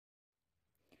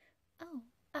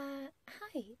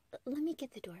Hi. Let me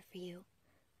get the door for you.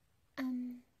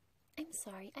 I'm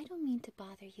sorry. I don't mean to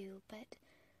bother you, but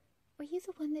were you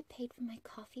the one that paid for my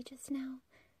coffee just now?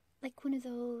 Like one of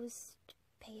those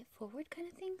pay it forward kind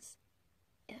of things?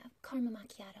 Caramel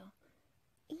macchiato.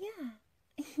 Yeah.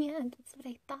 Yeah, that's what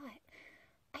I thought.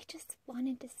 I just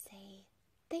wanted to say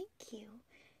thank you.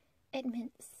 It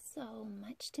meant so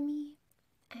much to me.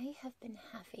 I have been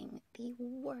having the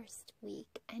worst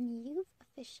week, and you've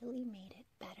officially made it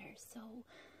better, so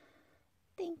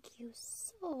thank you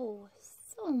so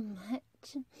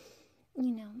much.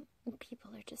 You know,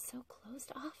 people are just so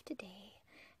closed off today.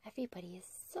 Everybody is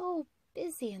so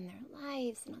busy in their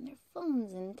lives and on their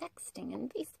phones and texting and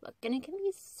Facebook, and it can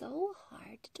be so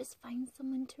hard to just find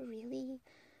someone to really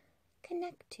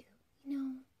connect to,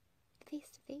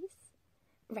 face to face.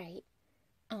 Right.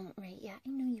 Oh, right, yeah, I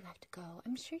know you have to go.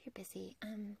 I'm sure you're busy.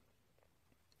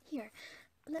 Here,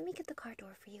 let me get the car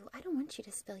door for you. I don't want you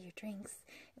to spill your drinks.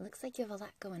 It looks like you have a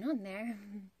lot going on there.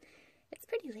 It's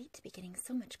pretty late to be getting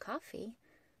so much coffee.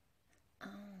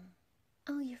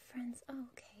 Oh, your friends. Oh,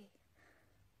 okay.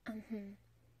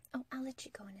 Oh, I'll let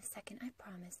you go in a second, I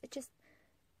promise. Can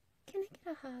I get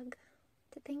a hug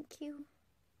to thank you?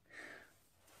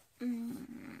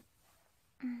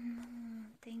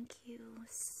 Thank you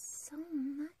so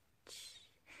much.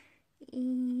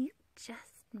 You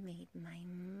just made my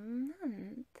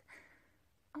month.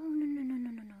 Oh,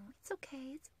 no. It's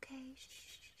okay, it's okay.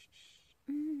 Shh.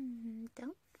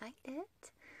 Don't fight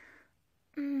it.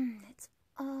 It's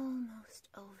almost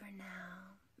over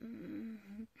now.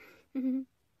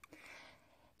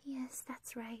 Yes,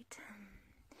 that's right.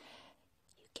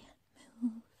 You can't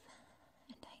move,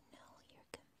 and I know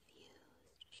you're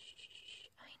confused. Shh,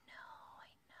 I know.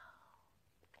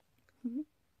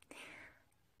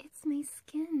 It's my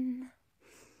skin.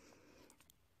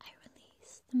 I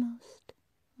release the most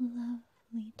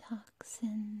lovely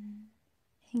toxin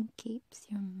and keeps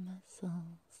your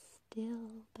muscles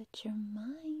still, but your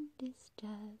mind is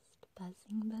just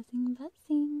buzzing.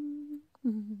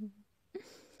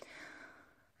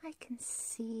 I can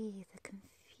see the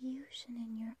confusion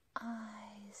in your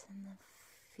eyes and the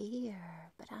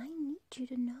fear, but I need you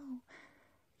to know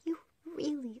you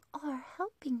really are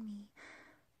helping me.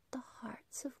 The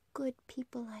hearts of good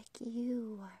people like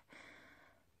you are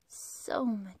so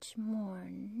much more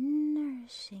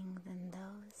nourishing than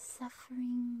those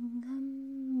suffering a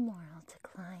moral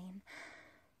decline.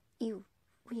 You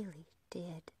really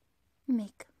did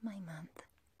make my month.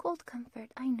 Cold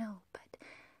comfort, I know, but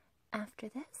after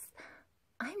this,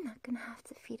 I'm not gonna have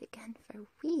to feed again for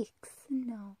weeks.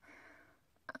 No.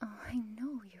 Oh, I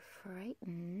know you're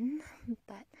frightened,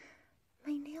 but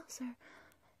my nails are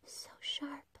so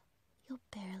sharp, you'll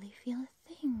barely feel a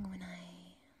thing when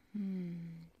I,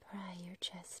 pry your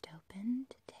chest open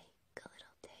to take a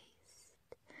little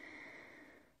taste.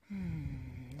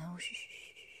 No, shh.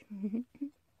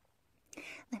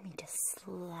 Let me just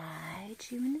slide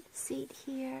you into the seat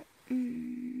here.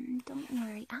 Don't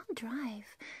worry, I'll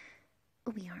drive.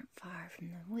 We aren't far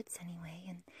from the woods anyway,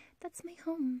 and that's my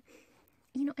home.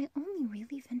 I only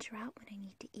really venture out when I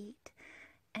need to eat,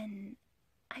 and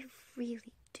I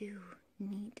really do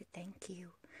need to thank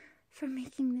you for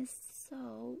making this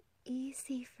so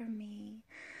easy for me.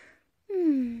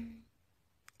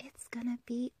 It's gonna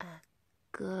be a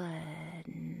good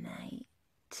night.